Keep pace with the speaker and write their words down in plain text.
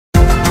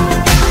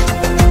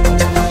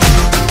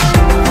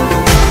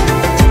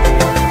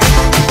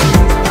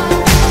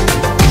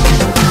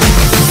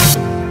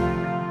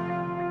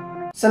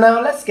So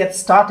now let's get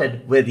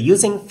started with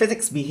using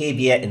physics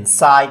behavior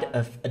inside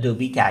of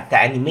Adobe Character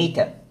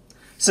Animator.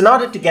 So in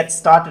order to get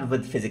started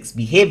with physics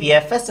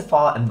behavior, first of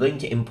all, I'm going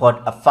to import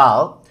a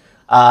file.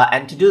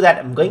 And to do that,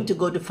 I'm going to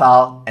go to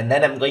File, and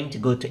then I'm going to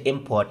go to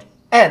Import,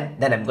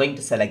 and then I'm going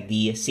to select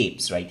the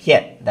shapes right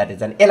here. That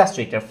is an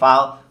Illustrator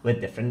file with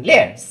different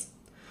layers.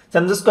 So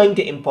I'm just going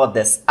to import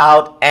this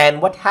out,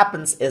 and what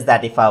happens is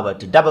that if I were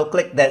to double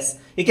click this,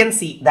 you can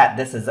see that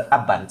this is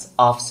a bunch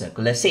of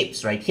circular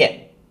shapes right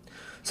here.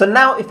 So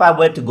now if I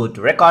were to go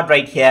to record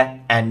right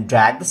here and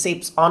drag the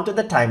shapes onto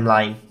the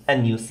timeline, a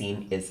new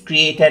scene is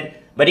created,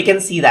 but you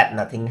can see that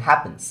nothing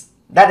happens.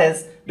 That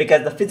is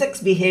because the physics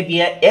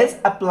behavior is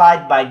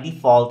applied by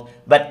default,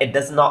 but it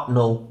does not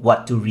know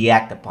what to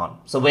react upon.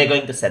 So we're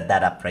going to set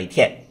that up right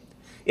here.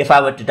 If I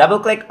were to double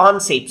click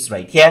on shapes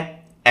right here,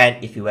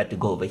 and if you were to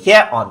go over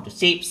here onto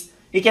shapes,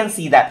 you can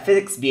see that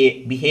physics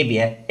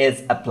behavior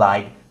is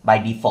applied by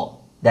default.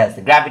 There's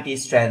the gravity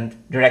strength,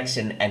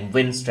 direction, and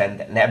wind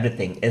strength, and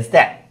everything is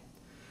there.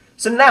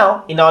 So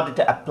now, in order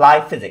to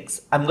apply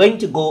physics, I'm going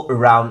to go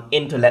around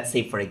into, let's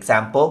say, for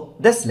example,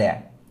 this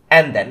layer.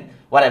 And then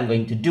what I'm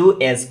going to do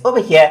is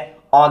over here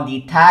on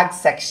the tag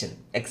section,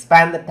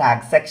 expand the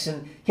tag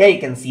section. Here you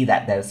can see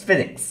that there's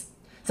physics.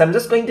 So I'm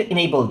just going to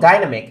enable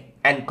dynamic,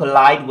 and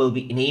collide will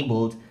be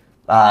enabled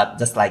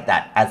just like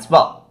that as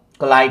well.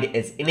 Collide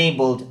is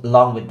enabled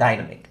along with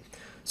dynamic.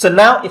 So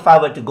now if I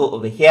were to go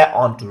over here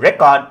onto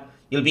record,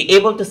 you'll be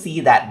able to see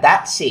that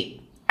that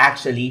shape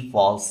actually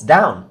falls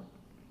down.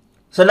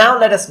 So now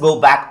let us go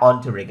back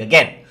onto rig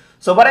again.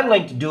 So what I'm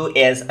going to do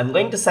is I'm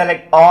going to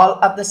select all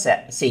of the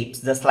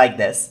shapes just like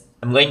this.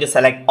 I'm going to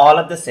select all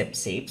of the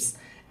shapes,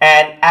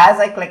 and as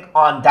I click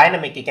on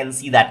dynamic, you can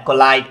see that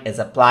collide is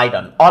applied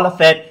on all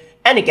of it,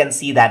 and you can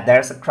see that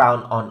there's a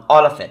crown on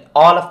all of it.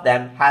 All of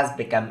them has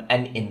become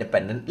an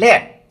independent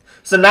layer.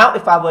 So now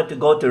if I were to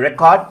go to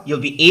record,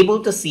 you'll be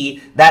able to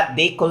see that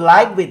they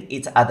collide with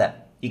each other.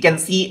 You can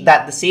see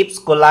that the shapes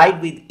collide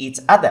with each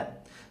other.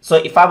 So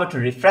if I were to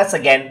refresh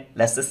again,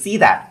 let's just see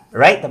that,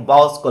 right? The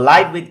balls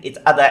collide with each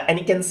other, and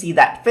you can see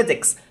that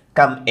physics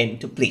come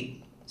into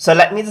play. So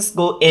let me just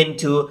go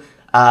into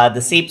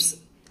the shapes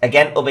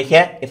again over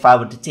here. If I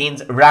were to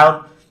change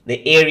around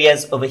the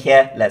areas over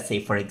here, let's say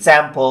for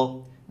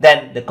example,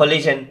 then the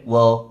collision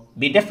will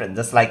be different,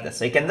 just like this.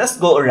 So you can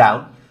just go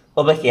around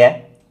over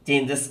here,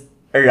 change this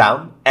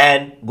around,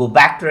 and go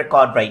back to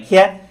record right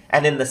here.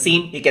 And in the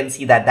scene, you can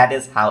see that that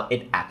is how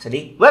it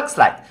actually works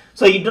like.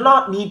 So you do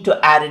not need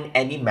to add in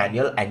any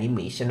manual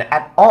animation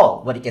at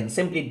all. What you can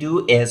simply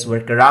do is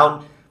work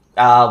around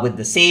with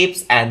the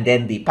shapes and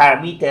then the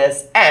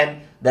parameters,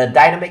 and the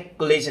dynamic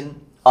collision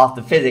of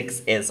the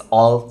physics is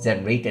all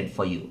generated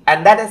for you.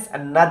 And that is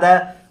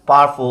another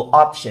powerful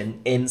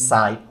option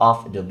inside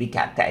of Adobe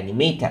Character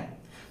Animator.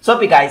 So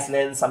hope you guys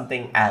learned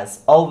something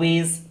as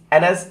always.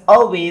 And as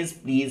always,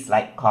 please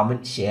like,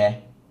 comment,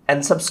 share,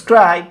 and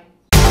subscribe.